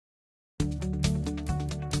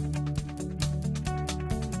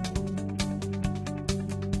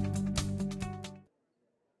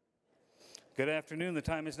Good afternoon. The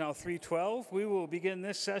time is now 3:12. We will begin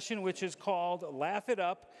this session, which is called Laugh It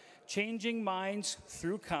Up, Changing Minds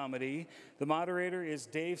Through Comedy. The moderator is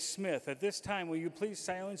Dave Smith. At this time, will you please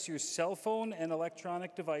silence your cell phone and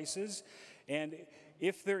electronic devices? And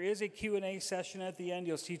if there is a Q&A session at the end,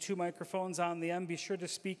 you'll see two microphones on the end. Be sure to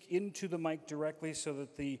speak into the mic directly so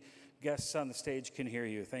that the guests on the stage can hear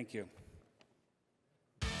you. Thank you.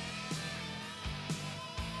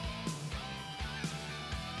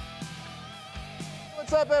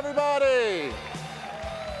 What's up, everybody?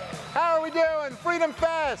 How are we doing?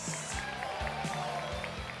 FreedomFest!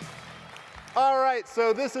 All right,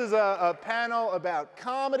 so this is a panel about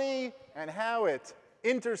comedy and how it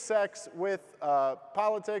intersects with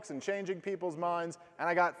politics and changing people's minds. And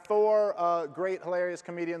I got four great, hilarious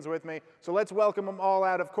comedians with me. So let's welcome them all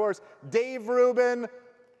out. Of course, Dave Rubin.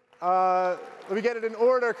 Let me get it in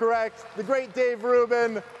order correct. The great Dave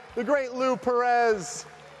Rubin. The great Lou Perez.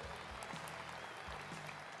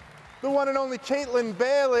 The one and only Kaytlin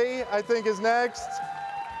Bailey, I think, is next.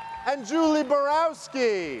 And Julie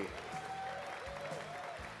Borowski.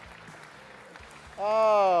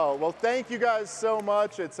 Oh, well, thank you guys so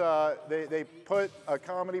much. It's they put a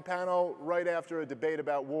comedy panel right after a debate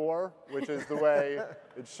about war, which is the way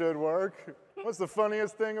it should work. What's the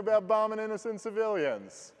funniest thing about bombing innocent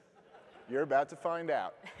civilians? You're about to find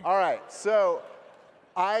out. All right, so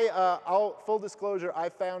full disclosure, I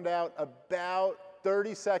found out about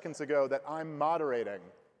 30 seconds ago that I'm moderating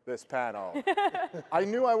this panel. I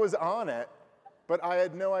knew I was on it, but I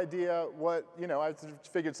had no idea what, I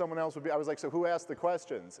figured someone else would be. I was like, so who asked the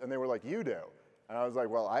questions? And they were like, you do. And I was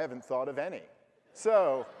like, well, I haven't thought of any.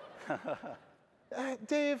 So,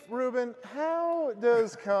 Dave Rubin, how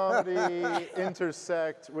does comedy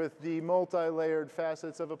intersect with the multi-layered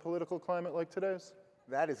facets of a political climate like today's?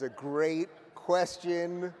 That is a great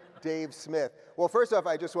question, Dave Smith. Well, first off,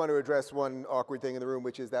 I just want to address one awkward thing in the room,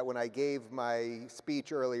 which is that when I gave my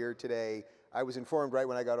speech earlier today, I was informed right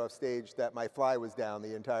when I got off stage that my fly was down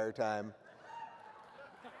the entire time.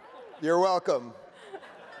 You're welcome.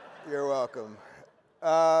 You're welcome.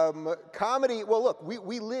 Comedy, well, look,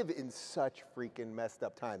 we live in such freaking messed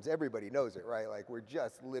up times. Everybody knows it, right? Like, we're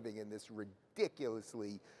just living in this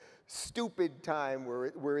ridiculously stupid time.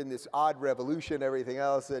 We're in this odd revolution, everything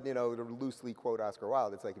else, and, to loosely quote Oscar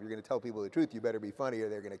Wilde, it's like, if you're going to tell people the truth, you better be funny or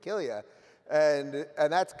they're going to kill you. And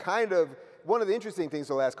that's kind of one of the interesting things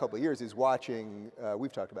the last couple of years is watching,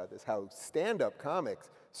 we've talked about this, how stand-up comics,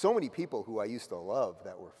 so many people who I used to love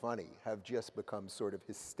that were funny have just become sort of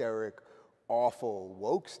hysteric, awful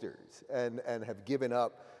wokesters and have given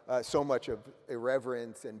up so much of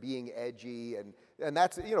irreverence and being edgy, and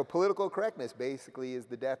that's, political correctness basically is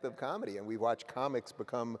the death of comedy, and we watch comics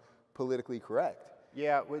become politically correct.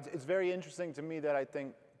 Yeah, it's very interesting to me that I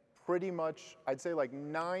think pretty much, I'd say like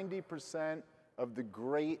 90% of the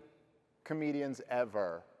great comedians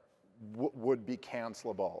ever would be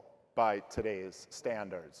cancelable by today's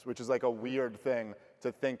standards, which is like a weird thing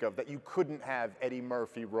to think of, that you couldn't have Eddie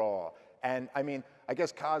Murphy raw. And I mean, I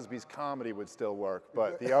guess Cosby's comedy would still work,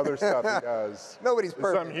 but the other stuff he does, nobody's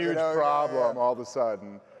perfect, some huge problem all of a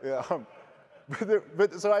sudden. Yeah.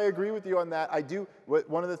 But so I agree with you on that. I do.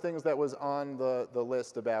 One of the things that was on the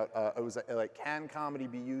list about it was like, can comedy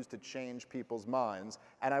be used to change people's minds?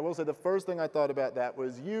 And I will say the first thing I thought about that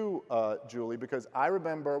was you, Julie, because I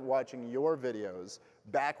remember watching your videos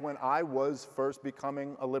back when I was first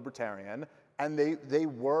becoming a libertarian. And they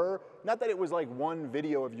were, not that it was like one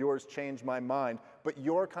video of yours changed my mind, but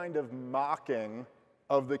your kind of mocking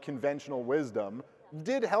of the conventional wisdom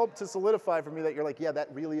did help to solidify for me that you're like, yeah,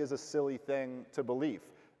 that really is a silly thing to believe.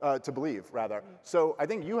 So I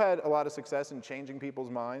think you had a lot of success in changing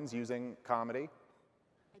people's minds using comedy.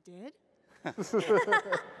 I did? That's really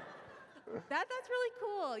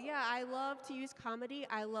cool. Yeah, I love to use comedy.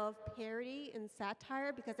 I love parody and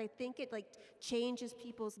satire because I think it changes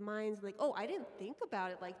people's minds. Like, oh, I didn't think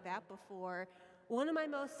about it like that before. One of my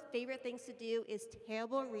most favorite things to do is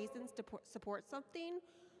terrible reasons to support something.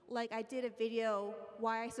 Like, I did a video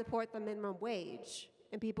why I support the minimum wage,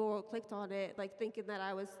 and people clicked on it thinking that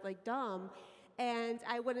I was dumb. And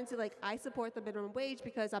I went into I support the minimum wage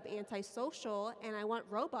because I'm antisocial and I want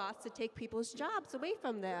robots to take people's jobs away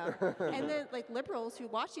from them. And then liberals who are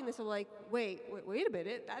watching this are like, wait a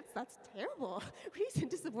minute, that's terrible reason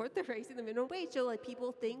to support the raising the minimum wage. So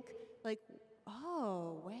people think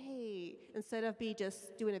oh wait, instead of me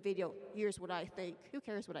just doing a video, here's what I think. Who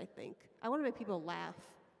cares what I think? I want to make people laugh.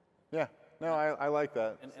 Yeah, no, I like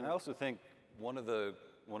that. And I also think one of the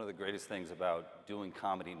greatest things about doing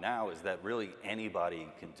comedy now is that really anybody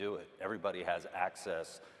can do it. Everybody has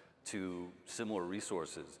access to similar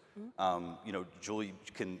resources. You know, Julie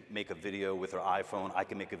can make a video with her iPhone, I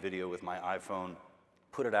can make a video with my iPhone,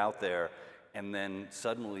 put it out there, and then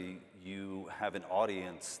suddenly you have an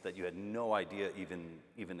audience that you had no idea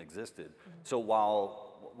even existed. So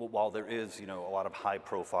while there is, you know, a lot of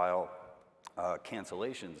high-profile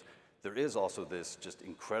cancellations, there is also this just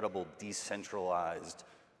incredible decentralized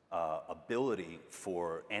ability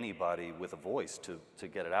for anybody with a voice to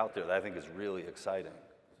get it out there that I think is really exciting.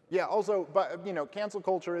 Yeah, also, but you know, cancel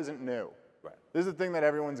culture isn't new. Right. This is the thing that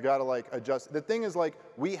everyone's got to like adjust. The thing is like,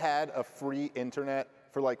 we had a free internet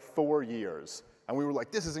for like 4 years, and we were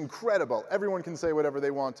like, this is incredible. Everyone can say whatever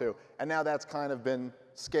they want to. And now that's kind of been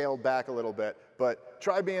scaled back a little bit. But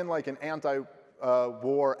try being like an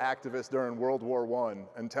anti-war activist during World War I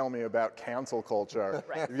and tell me about cancel culture.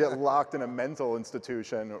 Right. You get locked in a mental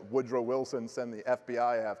institution, Woodrow Wilson send the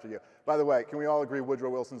FBI after you. By the way, can we all agree Woodrow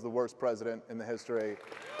Wilson's the worst president in the history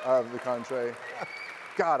of the country?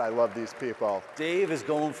 God, I love these people. Dave is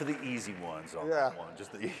going for the easy ones on that one.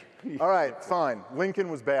 Just the All right, fine. Lincoln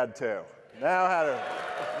was bad too. Now how to,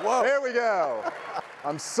 whoa, there we go.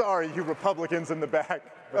 I'm sorry, you Republicans in the back,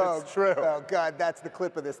 but it's true. Oh God, that's the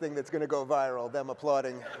clip of this thing that's going to go viral, them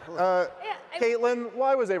applauding. Kaytlin,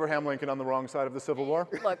 why was Abraham Lincoln on the wrong side of the Civil War?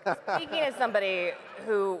 Look, speaking as somebody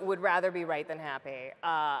who would rather be right than happy,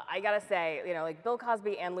 I gotta say, you know, like Bill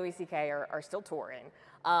Cosby and Louis C.K. are still touring.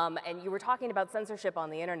 And you were talking about censorship on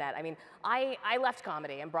the internet. I mean, I left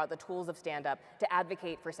comedy and brought the tools of stand-up to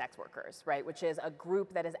advocate for sex workers, right? Which is a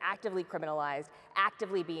group that is actively criminalized,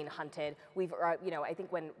 actively being hunted. We've, you know, I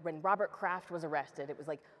think when Robert Kraft was arrested, it was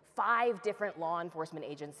like 5 different law enforcement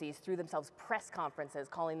agencies threw themselves press conferences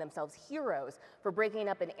calling themselves heroes for breaking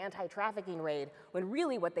up an anti-trafficking raid, when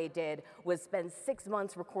really what they did was spend 6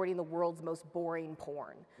 months recording the world's most boring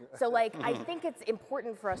porn. So like, I think it's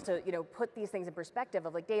important for us to, you know, put these things in perspective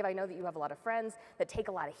of like, Dave, I know that you have a lot of friends that take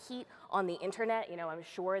a lot of heat on the internet. You know, I'm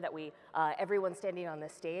sure that everyone standing on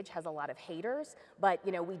this stage has a lot of haters, but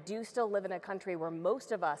you know, we do still live in a country where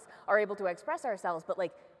most of us are able to express ourselves, but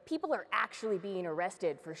like, people are actually being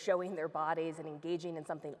arrested for showing their bodies and engaging in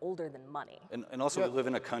something older than money. And also, we live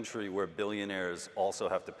in a country where billionaires also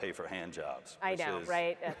have to pay for hand jobs. I know,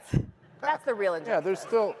 right? That's the real injustice.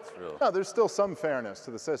 Yeah, there's still some fairness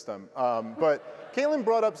to the system. But Kaytlin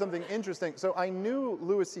brought up something interesting. So I knew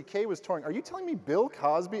Louis C.K. was touring. Are you telling me Bill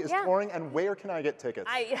Cosby is touring, and where can I get tickets?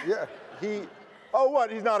 Oh,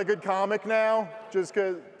 what? He's not a good comic now? Just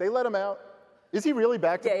because they let him out? Is he really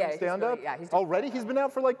back to doing stand-up? He's already? He's been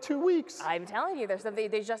out for like 2 weeks. I'm telling you, there's something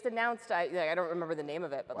they just announced. I don't remember the name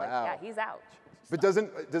of it, but like, yeah, he's out. But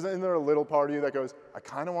isn't there a little part of you that goes, I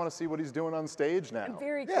kind of want to see what he's doing on stage now? I'm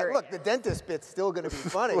very curious. Yeah, look, the dentist bit's still going to be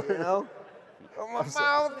funny, you know? Oh, my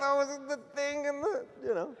mouth, that was the thing, and the,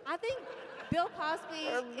 you know. I think Bill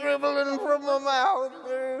Cosby dribbling from my mouth.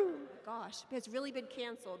 Gosh, it's really been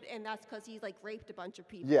canceled, and that's because he's like raped a bunch of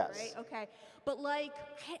people, yes. right? Okay, but like,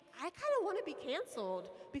 I kind of want to be canceled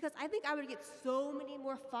because I think I would get so many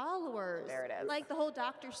more followers. There it is. Like the whole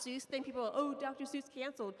Dr. Seuss thing, people are, oh, Dr. Seuss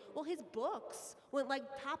canceled. Well, his books went like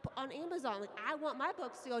top on Amazon. Like, I want my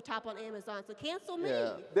books to go top on Amazon, so cancel me.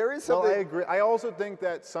 Yeah. There is something. Well, I agree. I also think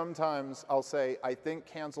that sometimes I'll say, I think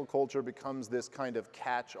cancel culture becomes this kind of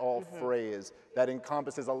catch-all phrase that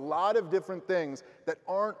encompasses a lot of different things that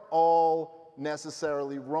aren't all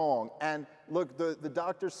necessarily wrong. And look, the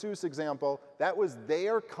Dr. Seuss example, that was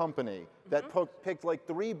their company that picked like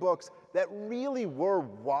 3 books that really were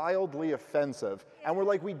wildly offensive. And we're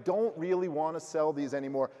like, we don't really want to sell these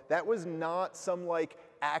anymore. That was not some like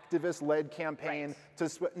activist-led campaign to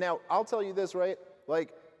now, I'll tell you this, right?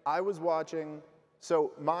 Like, I was watching,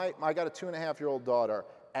 so I got a 2.5-year-old daughter,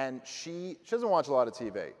 and she doesn't watch a lot of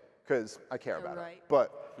TV, because I care about her.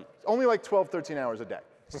 But only like 12, 13 hours a day.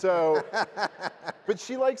 So, but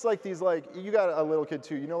she likes like these, like, you got a little kid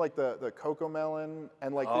too, you know, like the Coco Melon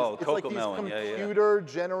and like this, it's like these computer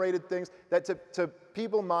generated things that to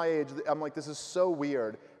people my age, I'm like, this is so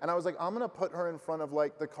weird. And I was like, I'm gonna put her in front of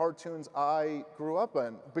like the cartoons I grew up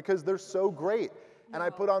in because they're so great. And I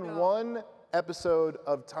put on one episode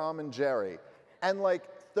of Tom and Jerry, and like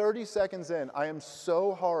 30 seconds in, I am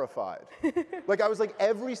so horrified. Like, I was like,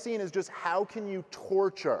 every scene is just, how can you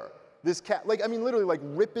torture this cat? Like, I mean, literally, like,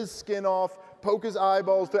 rip his skin off, poke his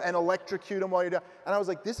eyeballs, and electrocute him while you're down. And I was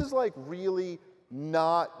like, this is, like, really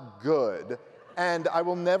not good. And I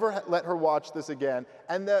will never let her watch this again.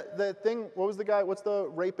 And the thing, what was the guy, what's the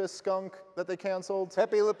rapist skunk that they canceled?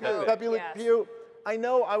 Pepe Le Pew. Pepe Le Pew. I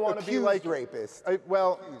know I want to be like rapist.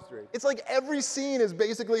 It's like every scene is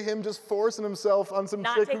basically him just forcing himself on some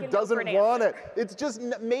chick who doesn't want it. It's just,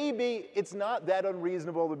 maybe it's not that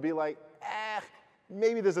unreasonable to be like,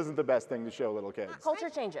 maybe this isn't the best thing to show little kids. Culture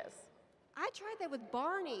changes. I tried that with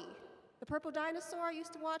Barney, the purple dinosaur I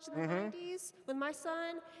used to watch in the 90s with my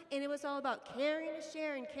son, and it was all about caring and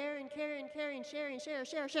sharing, sharing,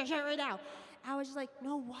 share right now. I was just like,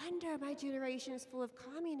 no wonder my generation is full of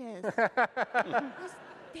communists. This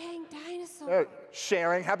dang dinosaur.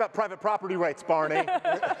 Sharing. How about private property rights, Barney?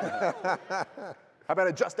 How about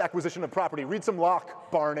a just acquisition of property? Read some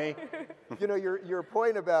Locke, Barney. You know, your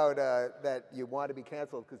point about that you want to be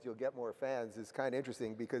canceled because you'll get more fans is kind of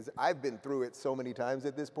interesting, because I've been through it so many times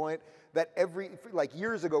at this point that like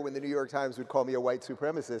years ago when the New York Times would call me a white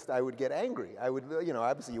supremacist, I would get angry. I would, you know,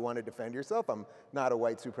 obviously you want to defend yourself. I'm not a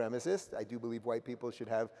white supremacist. I do believe white people should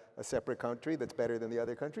have a separate country that's better than the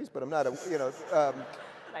other countries, but I'm not a, you know,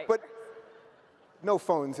 but no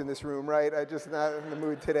phones in this room, right? I'm just not in the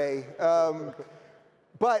mood today.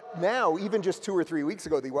 But now, even just 2 or 3 weeks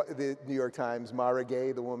ago, the New York Times, Mara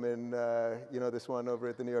Gay, the woman, you know, this one over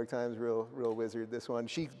at the New York Times, real wizard, this one,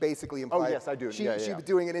 she basically implied. Oh, yes, I do. She was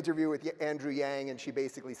doing an interview with Andrew Yang, and she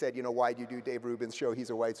basically said, you know, why do you do Dave Rubin's show?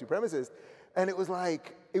 He's a white supremacist. And it was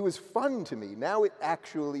like, it was fun to me. Now it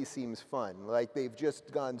actually seems fun. Like, they've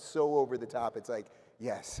just gone so over the top. It's like,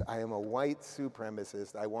 yes, I am a white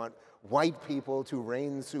supremacist. I want white people to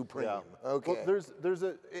reign supreme. Yeah. Okay. Well, there's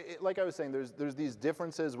like I was saying, there's these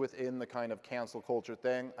differences within the kind of cancel culture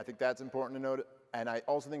thing. I think that's important to note, and I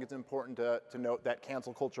also think it's important to note that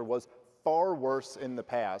cancel culture was far worse in the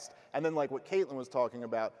past. And then, like what Kaytlin was talking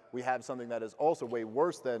about, we have something that is also way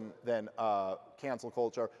worse than cancel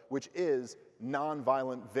culture, which is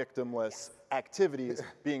nonviolent, victimless activities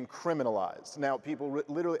being criminalized. Now, people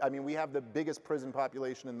literally, I mean, we have the biggest prison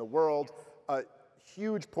population in the world. A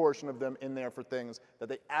huge portion of them in there for things that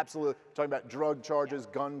they absolutely, talking about drug charges,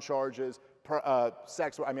 gun charges,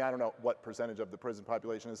 sex work. I mean, I don't know what percentage of the prison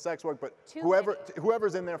population is sex work, but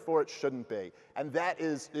whoever's in there for it shouldn't be. And that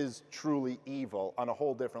is truly evil on a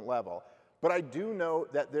whole different level. But I do know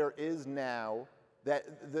that there is now,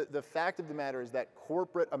 that the fact of the matter is that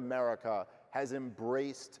corporate America has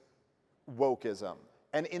embraced wokeism,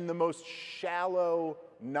 and in the most shallow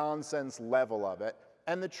nonsense level of it.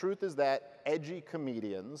 And the truth is that edgy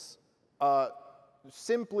comedians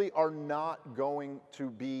simply are not going to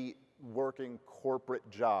be working corporate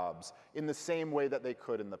jobs in the same way that they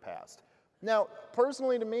could in the past. Now,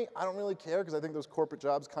 personally to me, I don't really care, because I think those corporate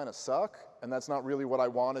jobs kind of suck, and that's not really what I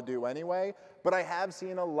want to do anyway. But I have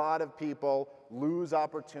seen a lot of people lose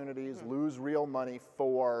opportunities, lose real money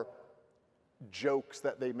for jokes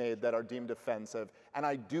that they made that are deemed offensive. And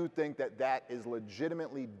I do think that that is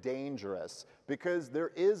legitimately dangerous, because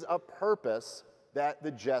there is a purpose that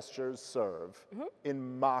the gestures serve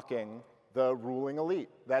in mocking the ruling elite.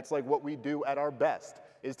 That's like what we do at our best,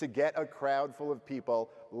 is to get a crowd full of people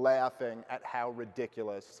laughing at how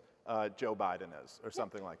ridiculous Joe Biden is, or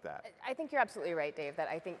something like that. I think you're absolutely right, Dave, that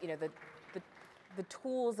I think, you know, the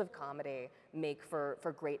tools of comedy make for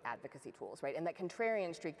great advocacy tools, right? And that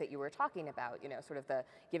contrarian streak that you were talking about, you know, sort of the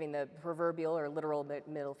giving the proverbial or literal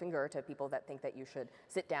middle finger to people that think that you should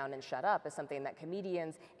sit down and shut up, is something that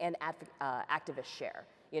comedians and activists share.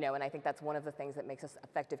 You know, and I think that's one of the things that makes us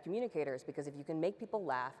effective communicators, because if you can make people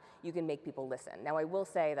laugh, you can make people listen. Now, I will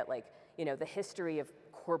say that, like, you know, the history of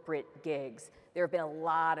corporate gigs, there have been a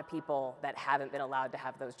lot of people that haven't been allowed to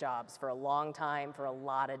have those jobs for a long time for a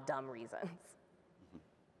lot of dumb reasons.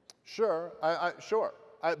 Sure, sure.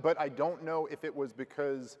 But I don't know if it was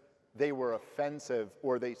because they were offensive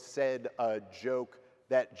or they said a joke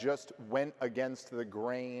that just went against the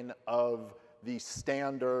grain of the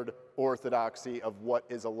standard orthodoxy of what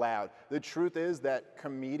is allowed. The truth is that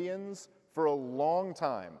comedians, for a long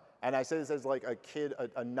time, and I say this as like a kid,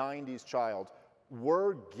 a 90s child,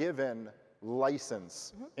 were given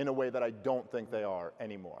license in a way that I don't think they are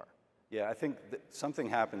anymore. Yeah, I think that something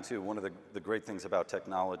happened too. One of the great things about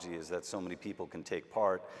technology is that so many people can take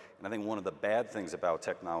part. And I think one of the bad things about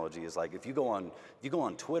technology is, like, if you go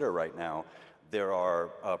on Twitter right now, there are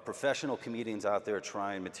professional comedians out there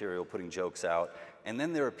trying material, putting jokes out. And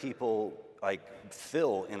then there are people like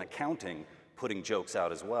Phil in accounting putting jokes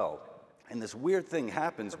out as well. And this weird thing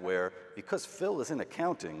happens where, because Phil is in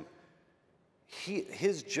accounting,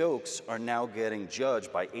 his jokes are now getting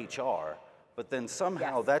judged by HR. But then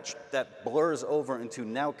somehow that blurs over into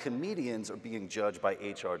now comedians are being judged by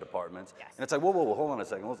HR departments. Yes. And it's like, whoa, hold on a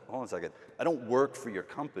second. I don't work for your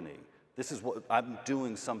company. This is what, I'm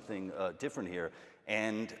doing something different here.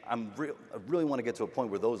 And I really want to get to a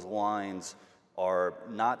point where those lines are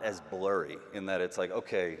not as blurry, in that it's like,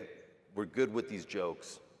 okay, we're good with these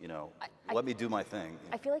jokes, you know, let me do my thing.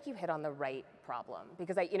 I feel like you hit on the right problem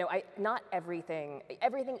because not everything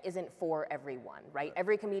isn't for everyone, right?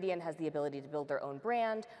 Every comedian has the ability to build their own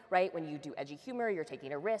brand, right? When you do edgy humor, you're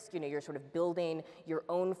taking a risk, you're sort of building your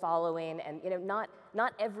own following, and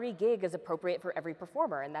not every gig is appropriate for every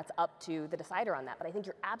performer, and that's up to the decider on that. But I think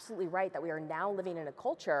you're absolutely right that we are now living in a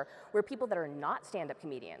culture where people that are not stand-up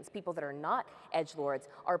comedians, people that are not edgelords,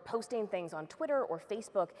 are posting things on Twitter or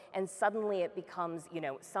Facebook, and suddenly it becomes,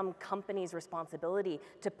 some company's responsibility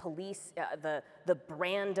to police the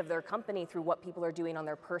brand of their company through what people are doing on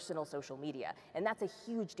their personal social media. And that's a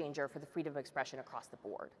huge danger for the freedom of expression across the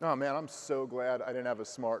board. Oh man, I'm so glad I didn't have a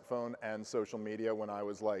smartphone and social media when I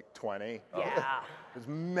was like 20. Yeah. Because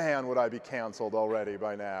man, would I be canceled already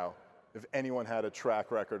by now if anyone had a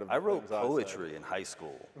track record of the I wrote things I said. poetry in high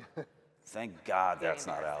school. Thank God that's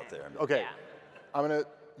not out there. Okay, Yeah.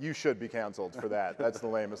 You should be canceled for that. That's the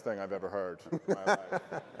lamest thing I've ever heard in my life.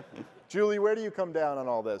 Julie, where do you come down on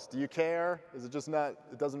all this? Do you care? Is it just not,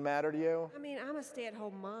 it doesn't matter to you? I mean, I'm a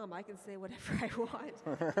stay-at-home mom. I can say whatever I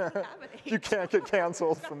want. You can't get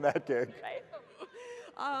canceled from that gig. Right?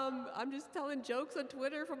 I'm just telling jokes on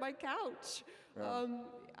Twitter from my couch.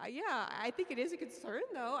 I think it is a concern,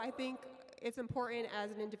 though. I think it's important as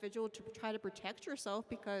an individual to try to protect yourself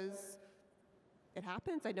because it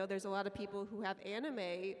happens. I know there's a lot of people who have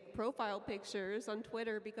anime profile pictures on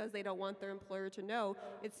Twitter because they don't want their employer to know.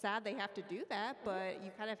 It's sad they have to do that, but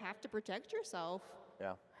you kind of have to protect yourself.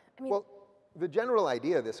 Yeah. Well, the general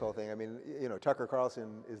idea of this whole thing, Tucker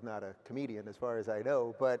Carlson is not a comedian as far as I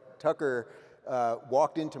know, but Tucker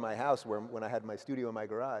walked into my house when I had my studio in my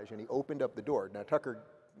garage, and he opened up the door. Now, Tucker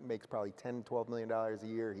makes probably $10, $12 million a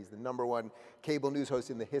year. He's the #1 cable news host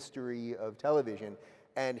in the history of television.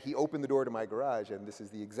 And he opened the door to my garage, and this is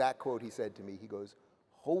the exact quote he said to me. He goes,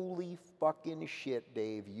 "Holy fucking shit,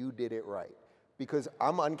 Dave, you did it right." Because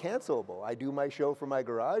I'm uncancelable. I do my show from my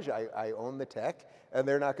garage, I own the tech, and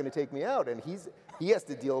they're not gonna take me out. And he has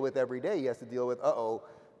to deal with every day. He has to deal with,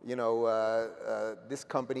 this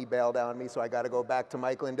company bailed on me, so I gotta go back to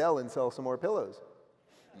Mike Lindell and sell some more pillows.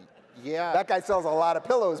 Yeah. That guy sells a lot of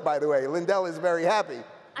pillows, by the way. Lindell is very happy.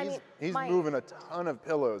 He's moving a ton of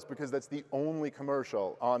pillows because that's the only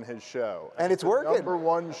commercial on his show. And it's working.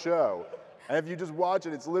 #1 show. And if you just watch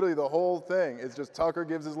it, it's literally the whole thing. It's just Tucker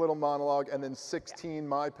gives his little monologue and then 16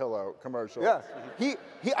 MyPillow commercials. Yeah,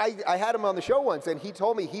 I had him on the show once, and he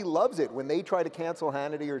told me he loves it when they try to cancel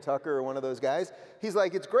Hannity or Tucker or one of those guys. He's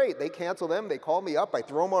like, it's great. They cancel them, they call me up, I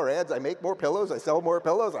throw more ads, I make more pillows, I sell more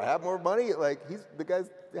pillows, I have more money. Like, the guy's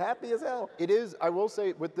happy as hell. It is, I will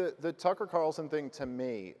say, with the Tucker Carlson thing, to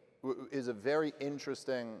me, is a very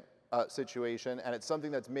interesting situation, and it's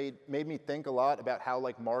something that's made me think a lot about how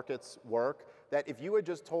markets work. That if you had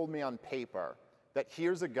just told me on paper that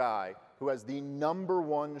here's a guy who has the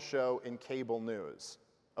 #1 show in cable news,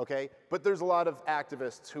 okay? But there's a lot of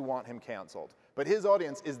activists who want him canceled. But his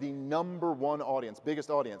audience is the #1 audience, biggest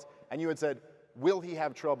audience, and you had said, will he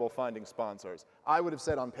have trouble finding sponsors? I would have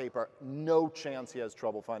said on paper, no chance he has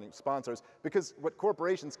trouble finding sponsors, because what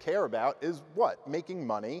corporations care about is what? Making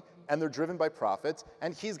money, and they're driven by profits,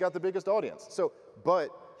 and he's got the biggest audience. So,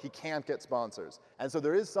 but he can't get sponsors. And so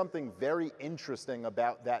there is something very interesting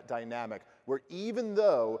about that dynamic, where even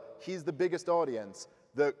though he's the biggest audience,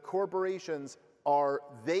 the corporations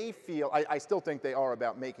they feel, I still think they are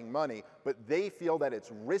about making money, but they feel that it's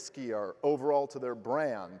riskier overall to their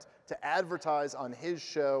brand to advertise on his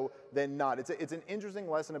show than not. It's an interesting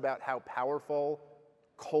lesson about how powerful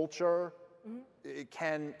culture it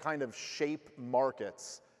can kind of shape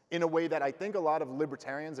markets in a way that I think a lot of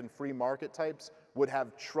libertarians and free market types would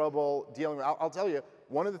have trouble dealing with. I'll tell you,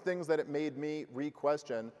 one of the things that it made me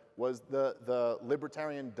re-question was the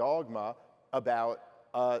libertarian dogma about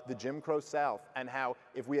the Jim Crow South, and how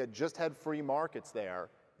if we had just had free markets there,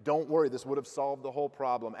 don't worry, this would have solved the whole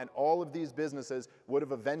problem, and all of these businesses would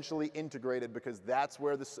have eventually integrated because that's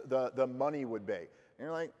where the money would be. And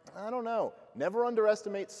you're like, I don't know. Never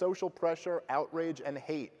underestimate social pressure, outrage, and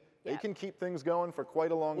hate. They can keep things going for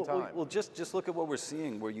quite a long time. Well, just look at what we're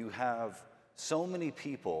seeing, where you have so many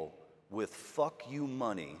people with fuck you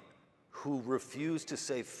money who refuse to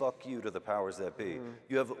say fuck you to the powers that be.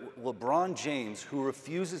 You have LeBron James, who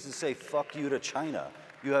refuses to say fuck you to China.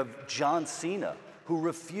 You have John Cena, who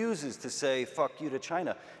refuses to say fuck you to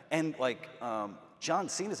China. And John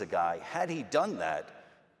Cena's a guy, had he done that,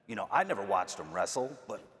 I never watched him wrestle,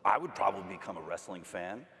 but I would probably become a wrestling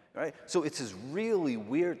fan. Right? So it's this really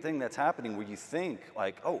weird thing that's happening where you think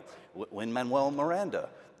Lin-Manuel Miranda,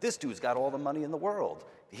 this dude's got all the money in the world.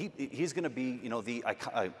 He's going to be,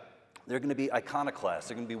 they're going to be iconoclasts.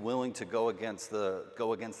 They're going to be willing to go against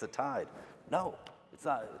the tide. No, It's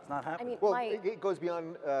not happening. I mean, Well, it goes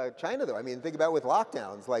beyond China, though. I mean, think about with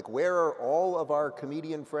lockdowns. Like, where are all of our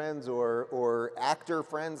comedian friends or actor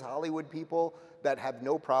friends, Hollywood people that have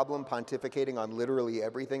no problem pontificating on literally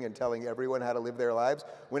everything and telling everyone how to live their lives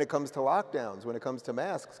when it comes to lockdowns, when it comes to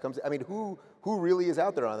masks? I mean, who really is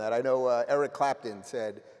out there on that? I know Eric Clapton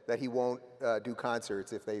said that he won't do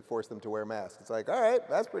concerts if they force them to wear masks. It's like, all right,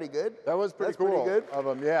 that's pretty good. That was pretty cool pretty good of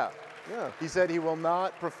him, yeah. Yeah. He said he will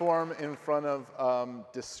not perform in front of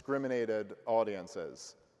discriminated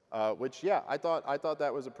audiences, which, yeah, I thought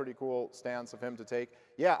that was a pretty cool stance of him to take.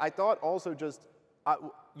 Yeah, I thought also just,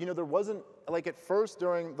 you know, there wasn't, like at first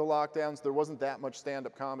during the lockdowns, there wasn't that much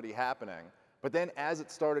stand-up comedy happening. But then as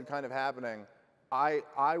it started kind of happening,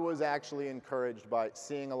 I was actually encouraged by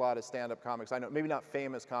seeing a lot of stand-up comics. I know, maybe not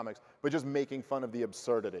famous comics, but just making fun of the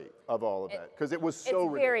absurdity of all of it, because it was so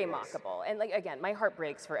ridiculous. It's very mockable. And like, again, my heart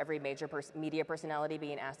breaks for every major media personality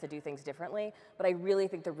being asked to do things differently, but I really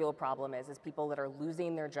think the real problem is people that are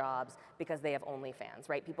losing their jobs because they have OnlyFans,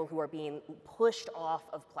 right? People who are being pushed off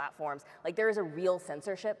of platforms. Like, there is a real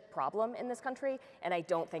censorship problem in this country, and I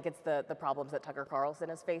don't think it's the problems that Tucker Carlson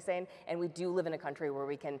is facing. And we do live in a country where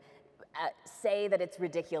we can say that it's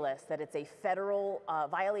ridiculous, that it's a federal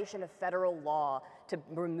violation of federal law to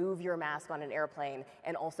remove your mask on an airplane,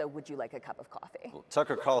 and also, would you like a cup of coffee? Well,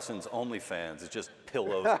 Tucker Carlson's OnlyFans is just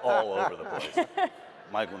pillows all over the place.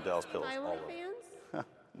 Mike Lindell's pillows My all over. OnlyFans?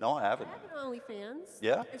 No, I haven't. I have an OnlyFans.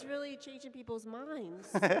 Yeah? It's really changing people's minds.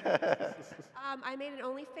 I made an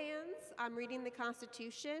OnlyFans. I'm reading the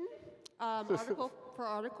Constitution, article for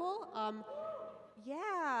article. Yeah,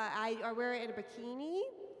 I wear it in a bikini,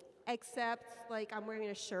 except like I'm wearing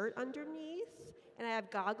a shirt underneath, and I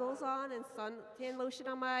have goggles on and suntan lotion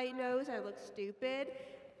on my nose. I look stupid,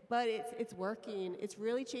 but it's working. It's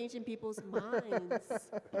really changing people's minds.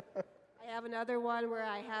 I have another one where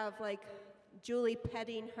I have like Julie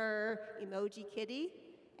petting her emoji kitty,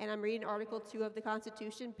 and I'm reading Article 2 of the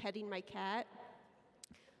Constitution, petting my cat.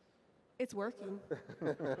 It's working.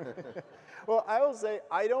 Well, I will say,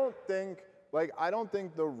 I don't think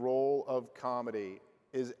the role of comedy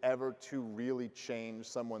is ever to really change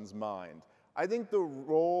someone's mind. I think the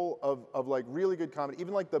role of like really good comedy,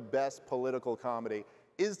 even like the best political comedy,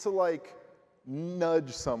 is to like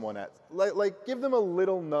nudge someone at, like give them a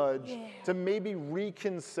little nudge to maybe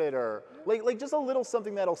reconsider, like just a little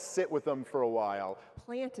something that'll sit with them for a while.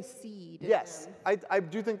 Plant a seed. Yes, I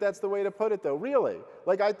do think that's the way to put it though, really.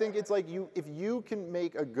 Like I think it's like if you can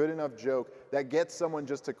make a good enough joke that gets someone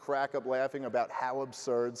just to crack up laughing about how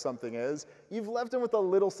absurd something is, you've left them with a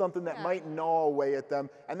little something that might gnaw away at them,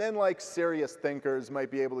 and then like serious thinkers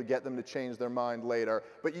might be able to get them to change their mind later.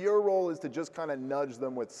 But your role is to just kind of nudge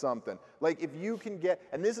them with something. Like if you can get,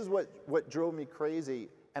 and this is what drove me crazy,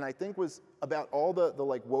 and I think was about all the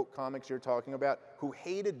like woke comics you're talking about who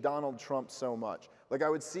hated Donald Trump so much. Like I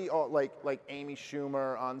would see all like Amy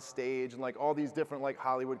Schumer on stage and like all these different like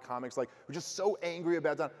Hollywood comics like were just so angry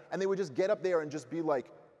about Donald, and they would just get up there and just be like,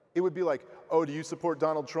 it would be like, oh, do you support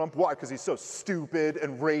Donald Trump? Why? Because he's so stupid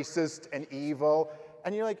and racist and evil.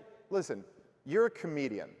 And you're like, listen, you're a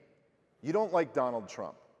comedian. You don't like Donald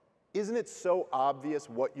Trump. Isn't it so obvious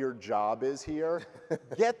what your job is here?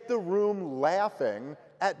 Get the room laughing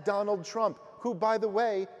at Donald Trump, who, by the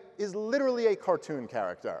way, is literally a cartoon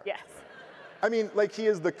character. Yes. I mean, like he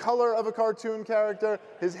is the color of a cartoon character,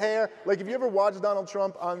 his hair. Like if you ever watch Donald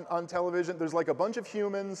Trump on television, there's like a bunch of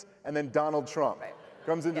humans and then Donald Trump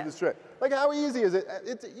comes into the strip. Like how easy is it?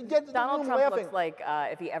 You get the Donald room Trump laughing. looks like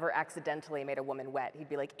if he ever accidentally made a woman wet, he'd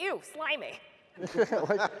be like, ew, slimy.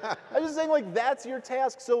 Like, I'm just saying, like, that's your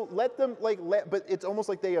task. So let them, but it's almost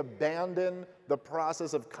like they abandon the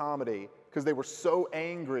process of comedy because they were so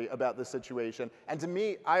angry about the situation. And to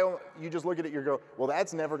me, you just look at it, you go, well,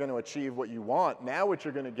 that's never going to achieve what you want. Now what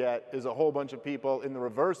you're going to get is a whole bunch of people in the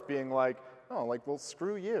reverse being like, oh, like, well,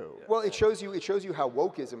 screw you. Well, it shows you how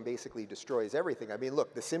wokeism basically destroys everything. I mean,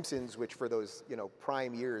 look, The Simpsons, which for those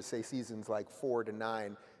prime years, say seasons like 4 to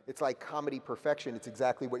 9. It's like comedy perfection. It's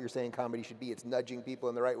exactly what you're saying comedy should be. It's nudging people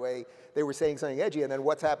in the right way. They were saying something edgy, and then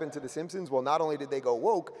what's happened to The Simpsons? Well, not only did they go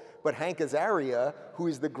woke, but Hank Azaria, who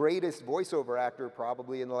is the greatest voiceover actor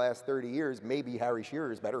probably in the last 30 years, maybe Harry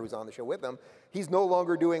Shearer is better, who's on the show with them, he's no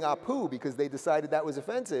longer doing Apu because they decided that was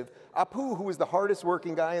offensive. Apu, who was the hardest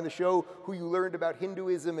working guy in the show, who you learned about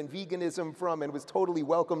Hinduism and veganism from and was totally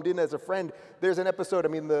welcomed in as a friend. There's an episode, I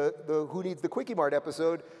mean, the Who Needs the Quickie Mart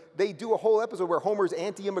episode, they do a whole episode where Homer's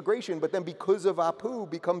anti-immigration, but then because of Apu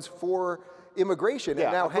becomes for immigration. Yeah,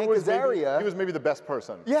 and now Apu Hank was Azaria... he was maybe the best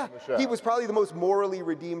person Yeah, on the show. he was probably the most morally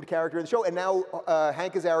redeemed character in the show, and now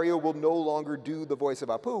Hank Azaria will no longer do the voice of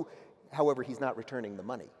Apu. However, he's not returning the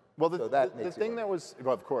money. Well, so that the makes thing that was,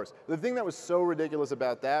 well, of course, the thing that was so ridiculous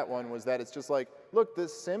about that one was that it's just like, look, the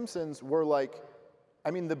Simpsons were like,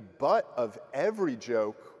 I mean, the butt of every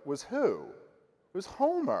joke was who? It was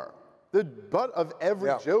Homer. The butt of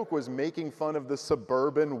every joke was making fun of the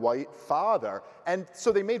suburban white father. And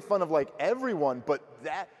so they made fun of like everyone, but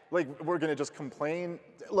that, like, we're gonna just complain.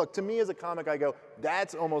 Look, to me as a comic, I go,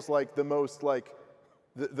 that's almost like the most like,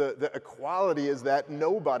 the equality is that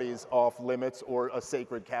nobody's off limits or a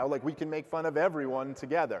sacred cow. Like, we can make fun of everyone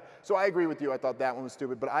together. So I agree with you. I thought that one was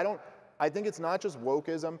stupid. But I think it's not just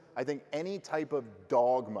wokeism. I think any type of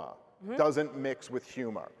dogma doesn't mix with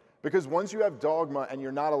humor. Because once you have dogma and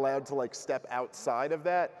you're not allowed to like step outside of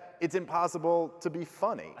that, it's impossible to be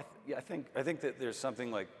funny. I think that there's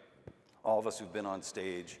something like all of us who've been on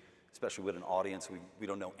stage, especially with an audience, we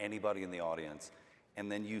don't know anybody in the audience,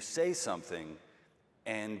 and then you say something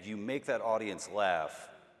and you make that audience laugh,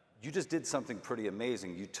 you just did something pretty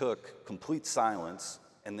amazing. You took complete silence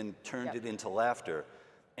and then turned it into laughter.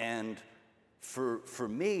 And for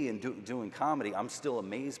me in doing comedy, I'm still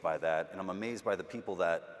amazed by that, and I'm amazed by the people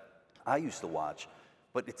that I used to watch.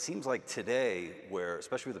 But it seems like today, where,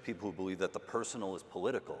 especially with the people who believe that the personal is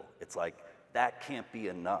political, it's like, that can't be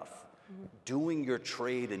enough. Doing your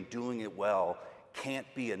trade and doing it well can't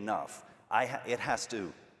be enough. I have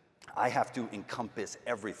to encompass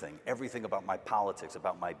everything about my politics,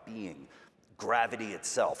 about my being. Gravity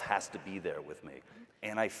itself has to be there with me.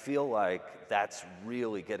 And I feel like that's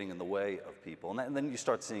really getting in the way of people. And then you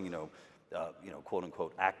start seeing, quote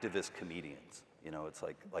unquote, activist comedians. It's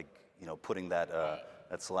like putting that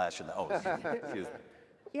slash in the, excuse me.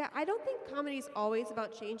 Yeah, I don't think comedy is always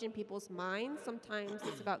about changing people's minds. Sometimes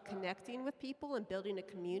it's about connecting with people and building a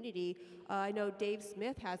community. I know Dave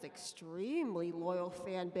Smith has extremely loyal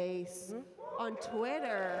fan base on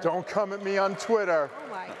Twitter. Don't come at me on Twitter. Oh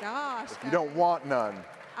my gosh. You don't want none.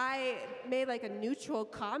 I made like a neutral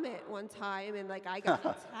comment one time and like I got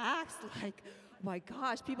attacked. Like, oh my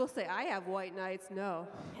gosh, people say I have white knights. No.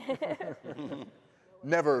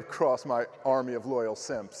 Never cross my army of loyal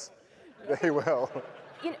simps. They will.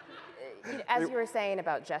 As you were saying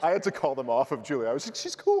about gestures. I had to call them off of Julia. I was like,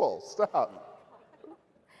 she's cool, stop.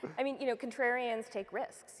 I mean, contrarians take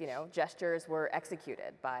risks. Gestures were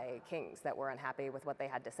executed by kings that were unhappy with what they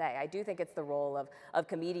had to say. I do think it's the role of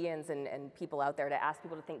comedians and people out there to ask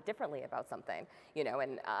people to think differently about something,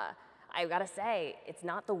 and I've got to say, it's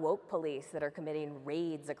not the woke police that are committing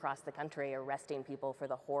raids across the country, arresting people for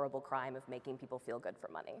the horrible crime of making people feel good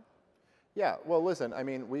for money. Yeah, well, listen, I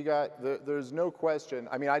mean, there's no question.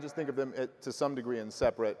 I mean, I just think of them to some degree in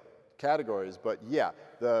separate categories, but yeah,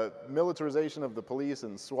 the militarization of the police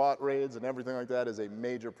and SWAT raids and everything like that is a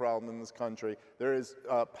major problem in this country. There is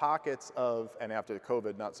pockets of, and after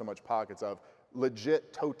COVID, not so much pockets of,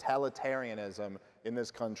 legit totalitarianism in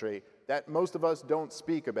this country that most of us don't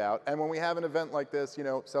speak about. And when we have an event like this,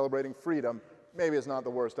 celebrating freedom, maybe it's not the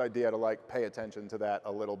worst idea to like pay attention to that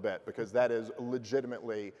a little bit, because that is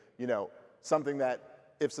legitimately, something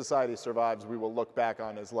that if society survives, we will look back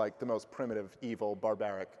on as like the most primitive, evil,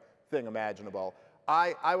 barbaric thing imaginable.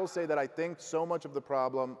 I will say that I think so much of the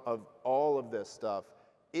problem of all of this stuff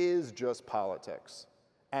is just politics.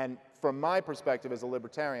 And from my perspective as a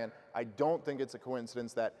libertarian, I don't think it's a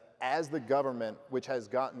coincidence that as the government, which has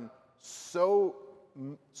gotten so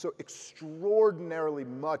extraordinarily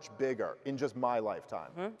much bigger in just my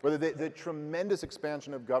lifetime, whether the tremendous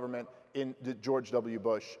expansion of government in the George W.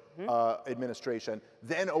 Bush administration,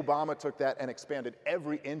 then Obama took that and expanded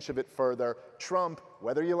every inch of it further. Trump,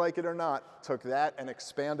 whether you like it or not, took that and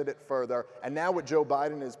expanded it further. And now what Joe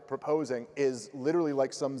Biden is proposing is literally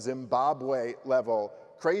like some Zimbabwe level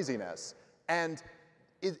craziness. And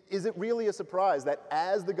is it really a surprise that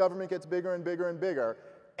as the government gets bigger and bigger and bigger,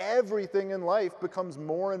 everything in life becomes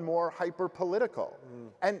more and more hyper-political?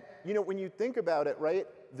 And when you think about it, right,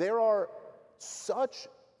 there are such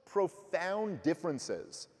profound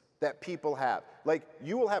differences that people have. Like,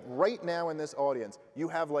 you will have right now in this audience, you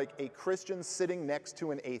have like a Christian sitting next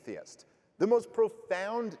to an atheist. The most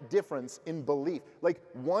profound difference in belief. Like,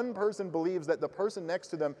 one person believes that the person next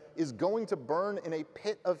to them is going to burn in a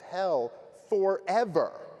pit of hell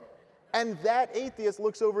forever. And that atheist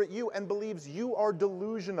looks over at you and believes you are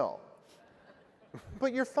delusional.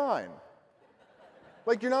 But you're fine.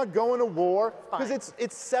 Like, you're not going to war because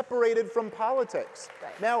it's separated from politics.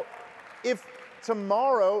 Right. Now, if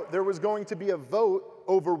tomorrow there was going to be a vote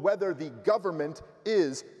over whether the government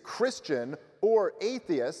is Christian or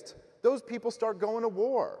atheist, those people start going to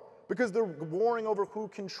war because they're warring over who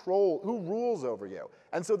rules over you.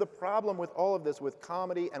 And so the problem with all of this, with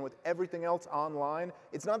comedy and with everything else online,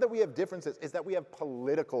 it's not that we have differences, it's that we have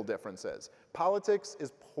political differences. Politics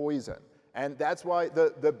is poison. And that's why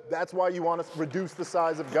that's why you want to reduce the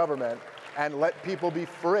size of government and let people be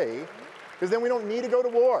free, because then we don't need to go to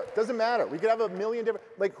war. It doesn't matter. We could have a million different,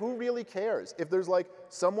 like, who really cares? If there's like,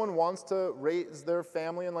 someone wants to raise their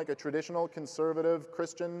family in like a traditional conservative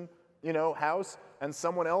Christian, house, and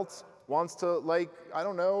someone else wants to, like, I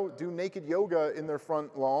don't know, do naked yoga in their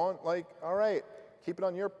front lawn, like, all right, keep it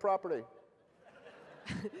on your property.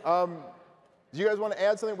 Do you guys want to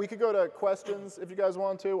add something? We could go to questions if you guys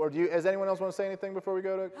want to, or does anyone else want to say anything before we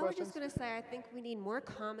go to questions? I was just going to say, I think we need more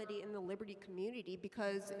comedy in the liberty community,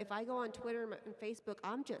 because if I go on Twitter and Facebook,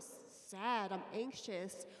 I'm just sad, I'm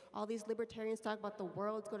anxious. All these libertarians talk about the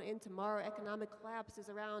world's going to end tomorrow, economic collapse is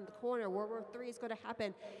around the corner, World War III is going to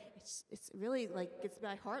happen. It's really like, gets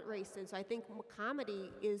my heart racing. So I think comedy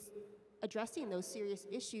is addressing those serious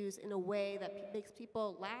issues in a way that makes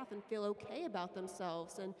people laugh and feel okay about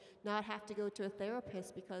themselves and not have to go to a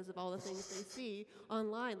therapist because of all the things they see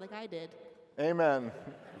online like I did. Amen.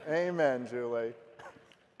 Amen, Julie.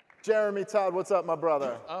 Jeremy Todd, what's up, my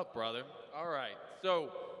brother? Up, brother. All right. So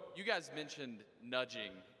you guys mentioned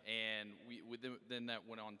nudging, and then that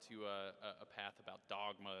went on to a path about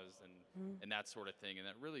dogmas and that sort of thing, and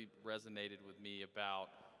that really resonated with me about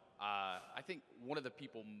I think one of the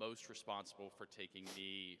people most responsible for taking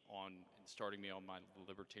me on and starting me on my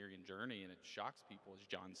libertarian journey, and it shocks people, is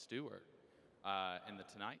Jon Stewart and the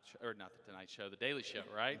Tonight Show, or not the Tonight Show, the Daily Show,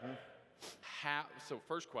 right? Mm-hmm. So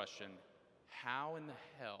first question, how in the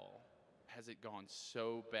hell has it gone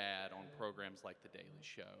so bad on programs like the Daily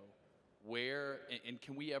Show? And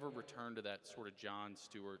can we ever return to that sort of Jon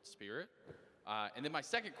Stewart spirit? And then my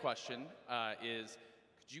second question is,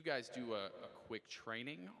 could you guys do a quick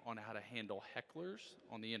training on how to handle hecklers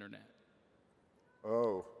on the internet?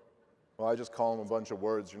 Oh, well, I just call them a bunch of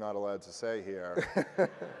words you're not allowed to say here.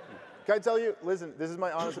 Can I tell you, listen, this is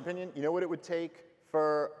my honest opinion. You know what it would take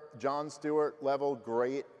for Jon Stewart level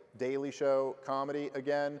great Daily Show comedy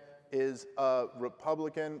again? Is a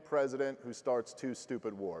Republican president who starts 2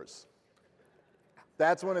 stupid wars.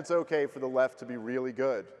 That's when it's okay for the left to be really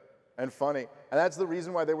good and funny. And that's the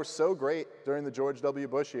reason why they were so great during the George W.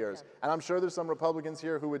 Bush years. And I'm sure there's some Republicans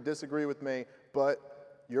here who would disagree with me,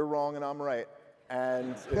 but you're wrong and I'm right.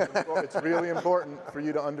 And it's really important for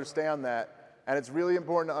you to understand that. And it's really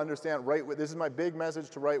important to understand, this is my big message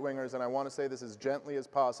to right-wingers, and I want to say this as gently as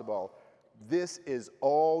possible. This is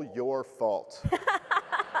all your fault.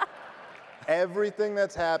 Everything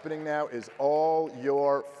that's happening now is all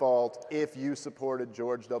your fault if you supported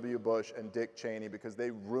George W. Bush and Dick Cheney, because they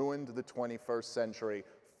ruined the 21st century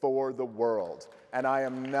for the world. And I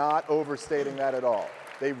am not overstating that at all.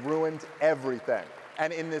 They ruined everything.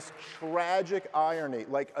 And in this tragic irony,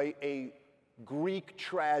 like a Greek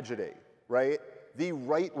tragedy, right? The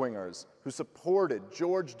right-wingers who supported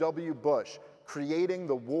George W. Bush creating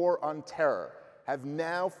the war on terror have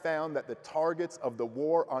now found that the targets of the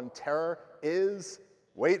war on terror is,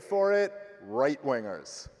 wait for it,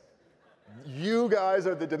 right-wingers. You guys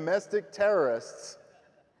are the domestic terrorists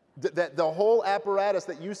that the whole apparatus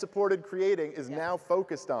that you supported creating is now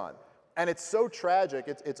focused on. And it's so tragic,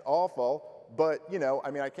 it's awful, but,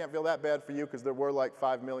 I mean, I can't feel that bad for you because there were like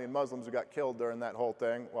 5 million Muslims who got killed during that whole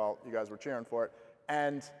thing while you guys were cheering for it.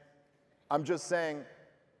 And I'm just saying,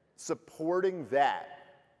 supporting that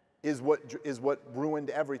is what ruined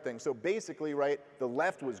everything. So basically, right, the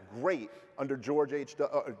left was great under George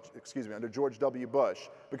W. Bush,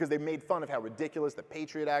 because they made fun of how ridiculous the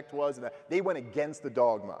Patriot Act was, and that they went against the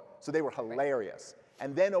dogma. So they were hilarious.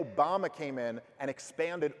 And then Obama came in and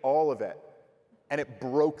expanded all of it, and it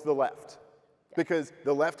broke the left. Because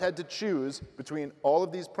the left had to choose between all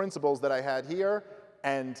of these principles that I had here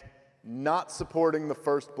and not supporting the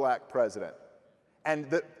first black president. And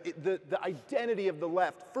the identity of the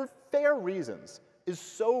left, for fair reasons, is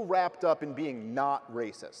so wrapped up in being not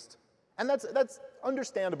racist. And that's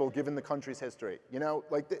understandable given the country's history.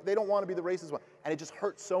 Like they don't want to be the racist one. And it just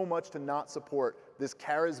hurts so much to not support this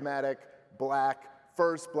charismatic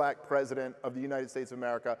first black president of the United States of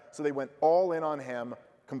America. So they went all in on him,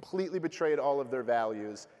 completely betrayed all of their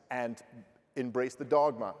values, and embrace the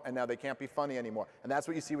dogma, and now they can't be funny anymore. And that's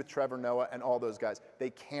what you see with Trevor Noah and all those guys. They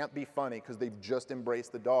can't be funny because they've just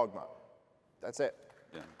embraced the dogma. That's it.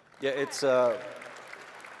 Yeah, it's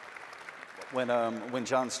when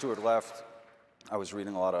Jon Stewart left, I was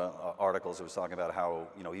reading a lot of articles that was talking about how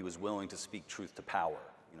he was willing to speak truth to power,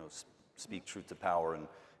 speak truth to power,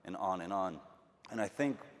 and on and on. And I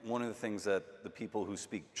think one of the things that the people who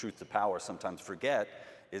speak truth to power sometimes forget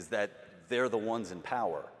is that they're the ones in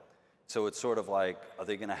power. So it's sort of like, are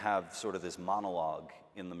they going to have sort of this monologue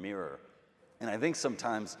in the mirror? And I think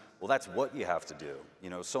sometimes, well, that's what you have to do.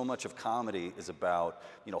 You know, so much of comedy is about,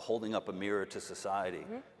 you know, holding up a mirror to society.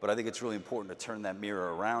 But I think it's really important to turn that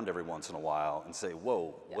mirror around every once in a while and say,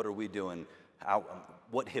 whoa, what are we doing?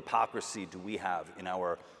 What hypocrisy do we have in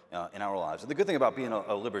our lives? And the good thing about being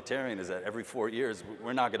a libertarian is that every 4 years,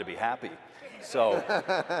 we're not going to be happy. So,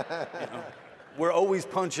 you know, we're always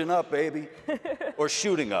punching up, baby, or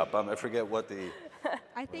shooting up. I forget what the...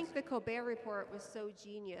 I think the Colbert Report was so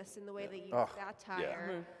genius in the way they used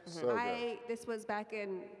satire. So good. This was back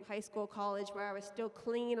in high school, college, where I was still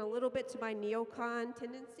clinging a little bit to my neocon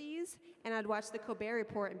tendencies, and I'd watch the Colbert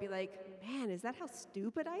Report and be like, man, is that how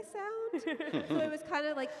stupid I sound? So it was kind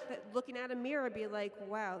of like looking at a mirror and be like,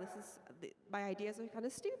 wow, my ideas are kind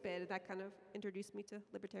of stupid. And that kind of introduced me to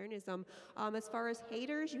libertarianism. As far as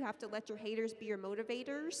haters, you have to let your haters be your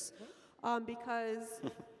motivators, because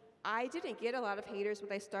I didn't get a lot of haters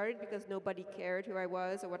when I started because nobody cared who I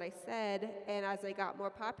was or what I said. And as I got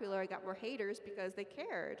more popular, I got more haters because they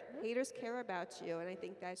cared. Haters care about you, and I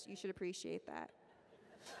think that you should appreciate that.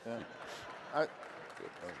 Yeah.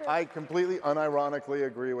 I completely unironically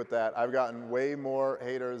agree with that. I've gotten way more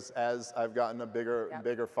haters as I've gotten a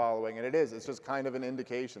bigger following, and it's just kind of an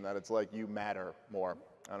indication that it's like you matter more.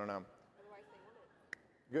 I don't know.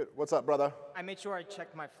 Good. What's up, brother? I made sure I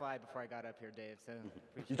checked my fly before I got up here, Dave. So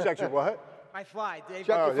You checked your what? my fly, Dave. Check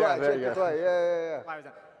your fly, yeah, there check you your go. fly. Yeah. Fly was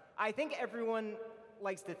on. I think everyone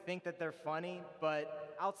likes to think that they're funny,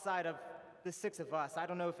 but outside of the six of us, I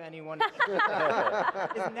don't know if anyone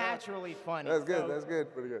is naturally funny. That's good. So That's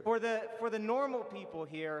good. Pretty good. for the normal people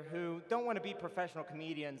here who don't want to be professional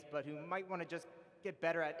comedians, but who might want to just get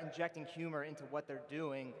better at injecting humor into what they're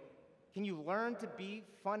doing, can you learn to be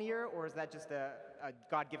funnier, or is that just a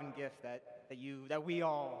God-given gift that we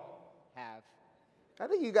all have? I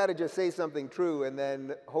think you got to just say something true, and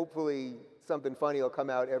then hopefully something funny will come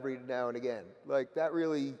out every now and again. Like that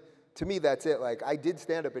really, to me, that's it. Like I did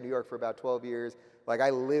stand up in New York for about 12 years. Like I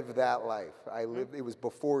lived that life. It was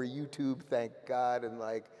before YouTube, thank God, and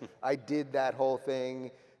like I did that whole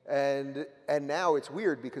thing. And now it's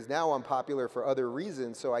weird because now I'm popular for other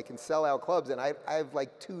reasons, so I can sell out clubs, and I have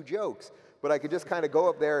like 2 jokes, but I could just kind of go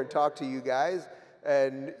up there and talk to you guys.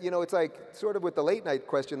 And you know, it's like sort of with the late night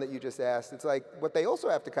question that you just asked, it's like what they also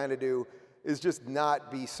have to kind of do is just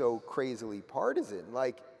not be so crazily partisan.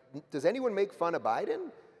 Like, does anyone make fun of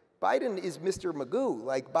Biden? Biden is Mr. Magoo.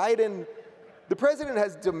 Like Biden, the president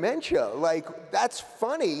has dementia. Like that's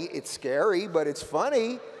funny. It's scary, but it's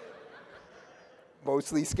funny.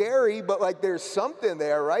 Mostly scary, but like there's something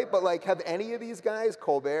there, right? But like, have any of these guys,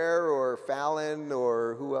 Colbert or Fallon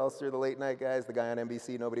or who else are the late night guys? The guy on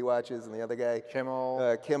NBC nobody watches, and the other guy,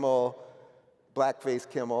 Kimmel, blackface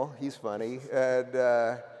Kimmel, he's funny. And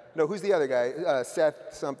no, who's the other guy?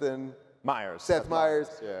 Seth something. Myers. Seth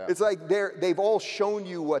Meyers. Yeah. It's like they've all shown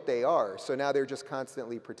you what they are, so now they're just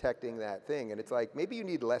constantly protecting that thing. And it's like maybe you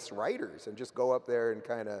need less writers and just go up there and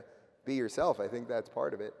kind of be yourself. I think that's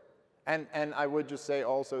part of it. And I would just say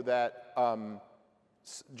also that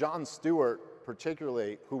Jon Stewart,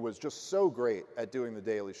 particularly, who was just so great at doing The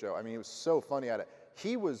Daily Show, I mean, he was so funny at it,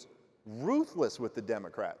 he was ruthless with the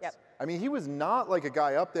Democrats. Yep. I mean, he was not like a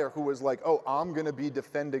guy up there who was like, oh, I'm going to be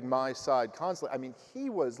defending my side constantly. I mean, he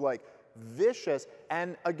was like vicious.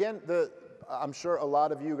 And again, I'm sure a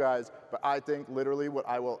lot of you guys, but I think literally what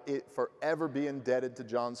I will forever be indebted to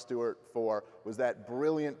Jon Stewart for was that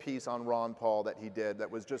brilliant piece on Ron Paul that he did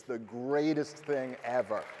that was just the greatest thing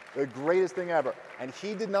ever. The greatest thing ever. And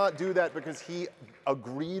he did not do that because he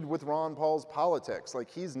agreed with Ron Paul's politics.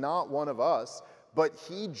 Like, he's not one of us, but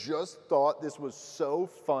he just thought this was so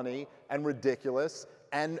funny and ridiculous.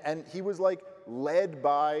 And he was like led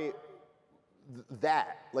by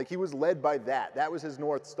that. Like, he was led by that. That was his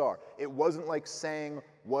North Star. It wasn't like saying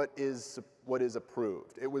what is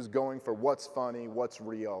approved. It was going for what's funny, what's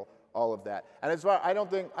real, all of that. And as far, I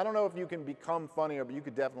don't know if you can become funnier, but you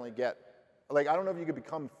could definitely get, like, I don't know if you could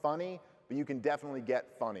become funny, but you can definitely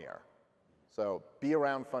get funnier. So be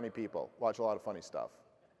around funny people. Watch a lot of funny stuff.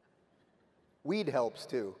 Weed helps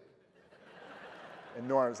too.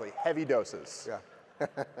 Enormously. Heavy doses. Yeah.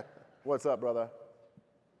 What's up, brother?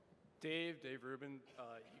 Dave Rubin,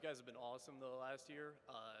 you guys have been awesome the last year.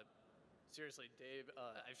 Seriously, Dave,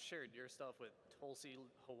 I've shared your stuff with Tulsi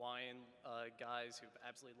Hawaiian guys who've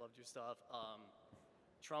absolutely loved your stuff,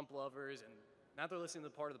 Trump lovers, and now they're listening to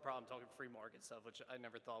the part of the problem, talking free market stuff, which I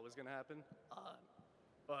never thought was going to happen.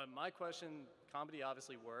 But my question, comedy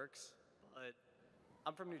obviously works, but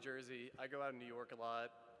I'm from New Jersey. I go out in New York a lot.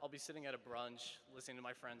 I'll be sitting at a brunch, listening to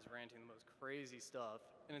my friends ranting the most crazy stuff,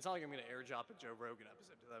 and it's not like I'm going to airdrop a Joe Rogan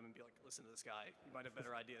episode to them and be like, listen to this guy, he might have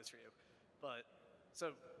better ideas for you. But,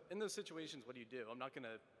 so in those situations, what do? I'm not going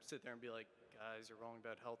to sit there and be like, guys, you're wrong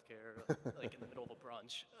about healthcare, like in the middle of a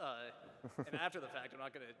brunch. And after the fact, I'm not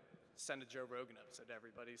going to send a Joe Rogan episode to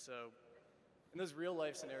everybody. So in those real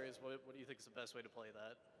life scenarios, what do you think is the best way to play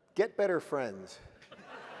that? Get better friends.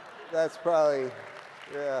 That's probably,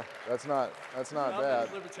 yeah. That's not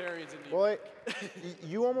bad. Libertarians in New Well, York.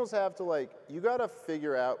 you almost have to like, you got to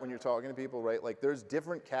figure out when you're talking to people, right? Like there's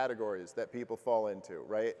different categories that people fall into,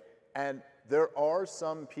 right? And there are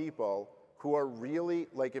some people who are really,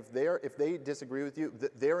 like if they disagree with you,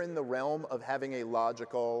 they're in the realm of having a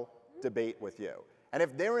logical debate with you. And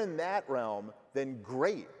if they're in that realm, then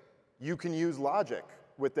great. You can use logic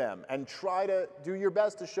with them and try to do your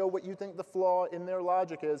best to show what you think the flaw in their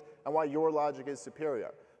logic is and why your logic is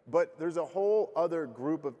superior. But there's a whole other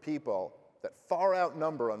group of people that far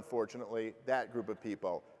outnumber, unfortunately, that group of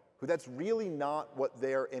people who that's really not what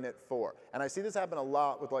they're in it for. And I see this happen a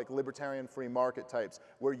lot with like libertarian free market types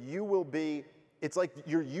where you will be, it's like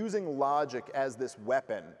you're using logic as this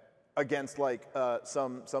weapon against like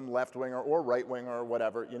some left winger or right winger or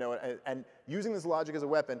whatever, you know, and using this logic as a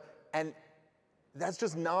weapon, and that's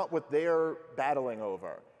just not what they're battling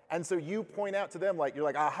over. And so you point out to them like, you're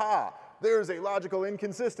like, aha, there's a logical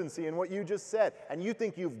inconsistency in what you just said. And you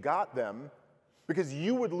think you've got them because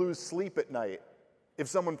you would lose sleep at night if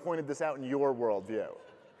someone pointed this out in your worldview.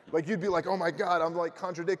 Like you'd be like, oh my God, I'm like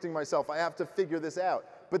contradicting myself. I have to figure this out.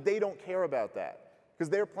 But they don't care about that because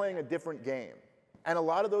they're playing a different game. And a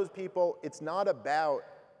lot of those people, it's not about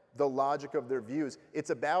the logic of their views. It's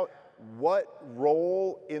about what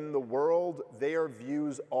role in the world their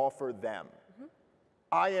views offer them. Mm-hmm.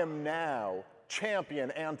 I am now champion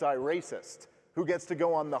anti-racist who gets to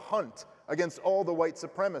go on the hunt against all the white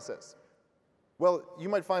supremacists. Well, you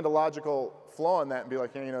might find a logical flaw in that and be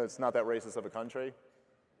like, you know, it's not that racist of a country.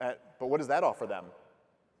 But what does that offer them?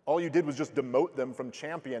 All you did was just demote them from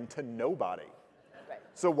champion to nobody. Right.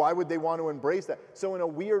 So why would they want to embrace that? So in a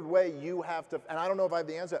weird way, you have to, and I don't know if I have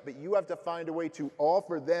the answer to that, but you have to find a way to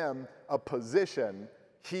offer them a position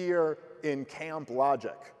here in camp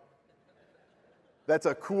logic. That's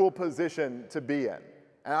a cool position to be in.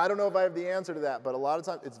 And I don't know if I have the answer to that, but a lot of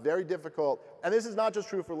times it's very difficult. And this is not just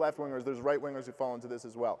true for left-wingers. There's right-wingers who fall into this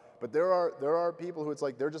as well. But there are people who it's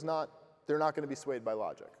like they're not going to be swayed by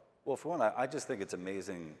logic. Well, for one, I just think it's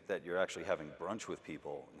amazing that you're actually having brunch with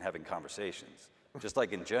people and having conversations. Just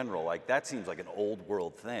like in general, like that seems like an old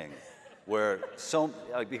world thing where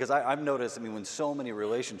because I've noticed, I mean, when so many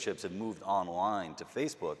relationships have moved online to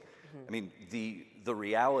Facebook, mm-hmm. I mean, the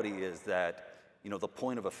reality is that, you know, the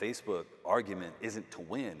point of a Facebook argument isn't to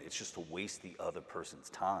win, it's just to waste the other person's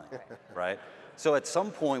time, right? So at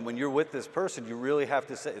some point when you're with this person, you really have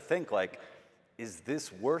to think like, is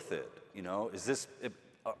this worth it? You know, is this,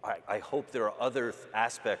 I hope there are other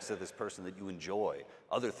aspects of this person that you enjoy,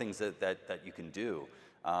 other things that you can do,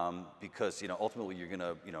 because, you know, ultimately you're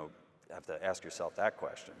gonna, you know, have to ask yourself that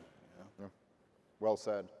question. You know? Yeah. Well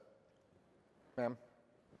said. Ma'am?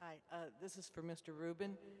 Hi, this is for Mr.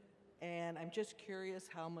 Rubin. And I'm just curious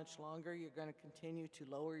how much longer you're going to continue to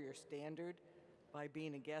lower your standard by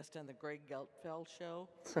being a guest on the Greg Gutfeld show.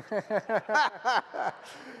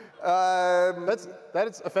 That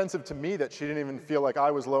is offensive to me that she didn't even feel like I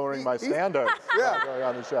was lowering my standards going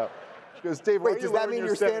on the show. She goes, Dave, wait, does that mean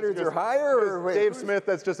your standards are higher? Or wait, Dave Smith,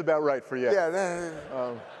 that's just about right for you. Yeah.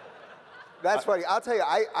 That's funny. I'll tell you,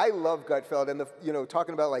 I love Gutfeld, and you know,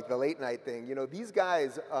 talking about like the late night thing. You know, these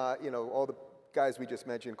guys, you know, all the guys we just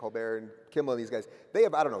mentioned, Colbert and Kimmel and these guys, they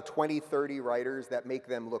have, I don't know, 20, 30 writers that make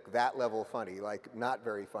them look that level funny, like not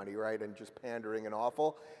very funny, right, and just pandering and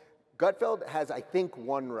awful. Gutfeld has, I think,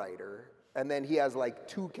 one writer, and then he has like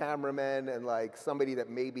 2 cameramen and like somebody that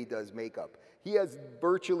maybe does makeup. He has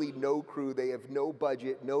virtually no crew. They have no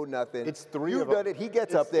budget, no nothing. It's 3 You've of them. done it. He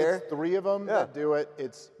gets up there. It's 3 of them that do it.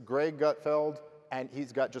 It's Greg Gutfeld, and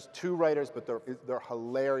he's got just 2 writers, but they're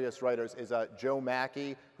hilarious writers. Is Joe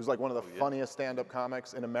Mackey, who's like one of the funniest stand-up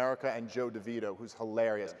comics in America, and Joe DeVito, who's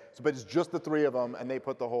hilarious. Yeah. So, but it's just the 3 of them, and they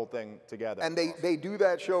put the whole thing together. And they do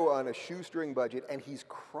that show on a shoestring budget, and he's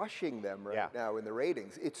crushing them right now in the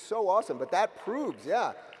ratings. It's so awesome. But that proves,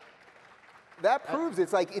 that proves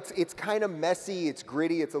it's like it's kind of messy, it's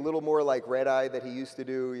gritty, it's a little more like Red Eye that he used to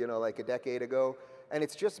do, you know, like a decade ago. And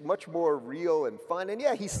it's just much more real and fun. And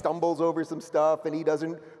yeah, he stumbles over some stuff and he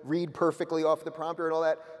doesn't read perfectly off the prompter and all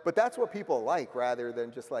that. But that's what people like rather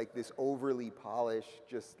than just like this overly polished,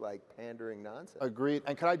 just like pandering nonsense. Agreed.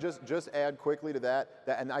 And can I just add quickly to that,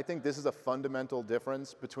 and I think this is a fundamental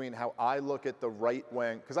difference between how I look at the right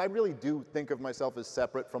wing, because I really do think of myself as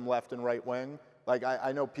separate from left and right wing. Like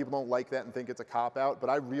I know people don't like that and think it's a cop-out, but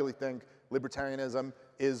I really think libertarianism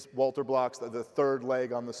is Walter Block's the third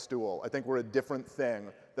leg on the stool. I think we're a different thing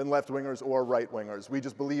than left-wingers or right-wingers. We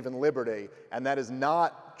just believe in liberty, and that is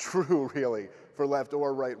not true, really, for left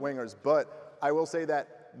or right-wingers. But I will say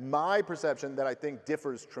that my perception that I think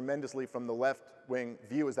differs tremendously from the left-wing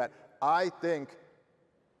view is that I think,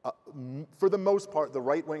 for the most part, the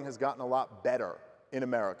right wing has gotten a lot better in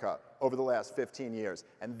America over the last 15 years,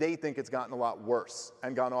 and they think it's gotten a lot worse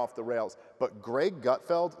and gone off the rails. But Greg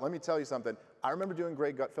Gutfeld, let me tell you something. I remember doing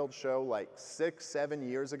Greg Gutfeld's show like 6, 7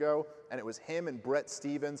 years ago, and it was him and Brett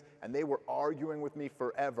Stevens, and they were arguing with me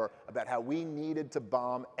forever about how we needed to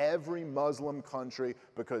bomb every Muslim country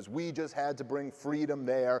because we just had to bring freedom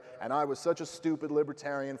there, and I was such a stupid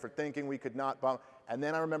libertarian for thinking we could not bomb. And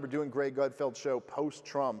then I remember doing Greg Gutfeld's show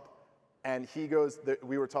post-Trump, and he goes,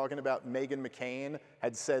 we were talking about Meghan McCain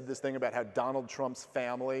had said this thing about how Donald Trump's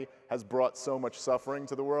family has brought so much suffering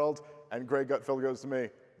to the world, and Greg Gutfeld goes to me,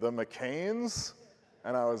 "The McCains?"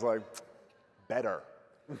 And I was like, better.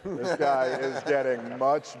 This guy is getting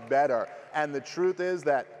much better. And the truth is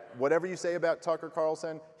that whatever you say about Tucker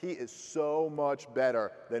Carlson, he is so much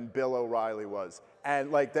better than Bill O'Reilly was.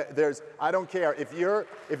 And like, I don't care if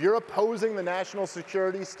you're opposing the national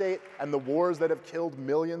security state and the wars that have killed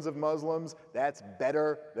millions of Muslims, that's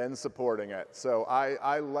better than supporting it. So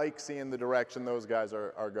I like seeing the direction those guys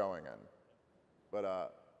are going in. But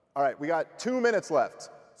all right, we got 2 minutes left.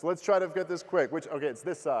 So let's try to get this quick. Okay, it's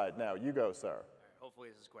this side now. You go, sir. Hopefully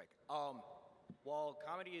this is quick. While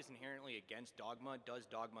comedy is inherently against dogma, does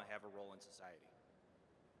dogma have a role in society?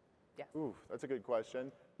 Yes. Ooh, that's a good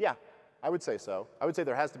question. Yeah, I would say so. I would say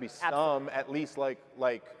there has to be some, at least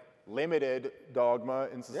like limited dogma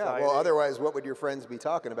in society. Yeah, well, otherwise, what would your friends be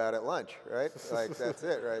talking about at lunch, right? Like, that's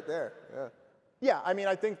it right there. Yeah. Yeah, I mean,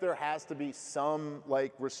 I think there has to be some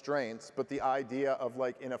like restraints, but the idea of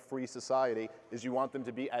like in a free society is you want them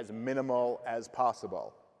to be as minimal as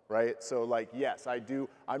possible, right? So like, yes, I do.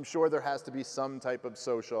 I'm sure there has to be some type of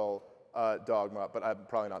social dogma, but I'm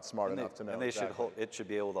probably not smart enough to know. And it should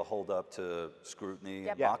be able to hold up to scrutiny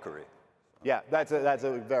and mockery. Yeah, that's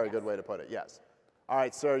a very good way to put it. Yes. All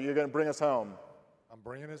right, sir, you're going to bring us home. I'm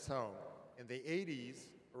bringing us home. In the 80s,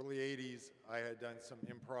 early 80s, I had done some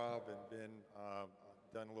improv and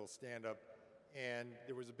done a little stand-up, and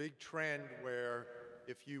there was a big trend where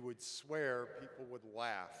if you would swear, people would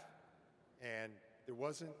laugh, and there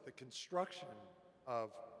wasn't the construction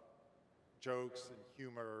of jokes and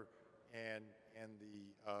humor and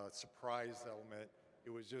the surprise element. It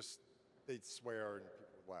was just they'd swear and people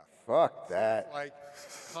would laugh. Fuck that. So like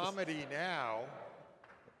comedy now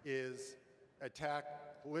is attack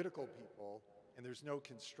political people, and there's no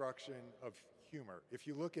construction of humor. If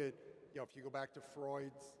you look at, if you go back to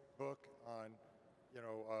Freud's book on,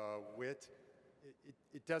 wit,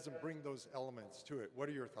 it doesn't bring those elements to it. What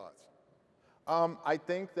are your thoughts? I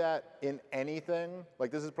think that in anything,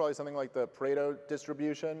 like this is probably something like the Pareto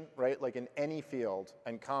distribution, right? Like in any field,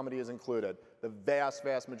 and comedy is included, the vast,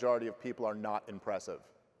 vast majority of people are not impressive,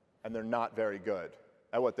 and they're not very good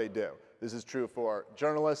at what they do. This is true for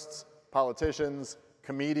journalists, politicians,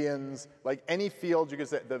 comedians, like any field you could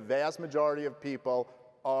say, the vast majority of people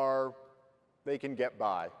they can get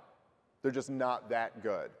by. They're just not that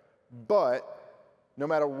good. But no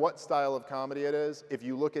matter what style of comedy it is, if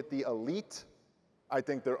you look at the elite, I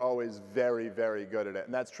think they're always very, very good at it.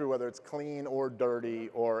 And that's true whether it's clean or dirty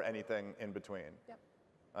or anything in between. Yep.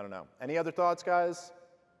 I don't know. Any other thoughts, guys?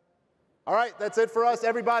 All right, that's it for us.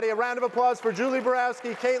 Everybody, a round of applause for Julie Borowski,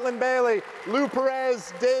 Kaytlin Bailey, Lou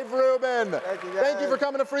Perez, Dave Rubin. Thank you, guys. Thank you for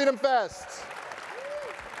coming to Freedom Fest.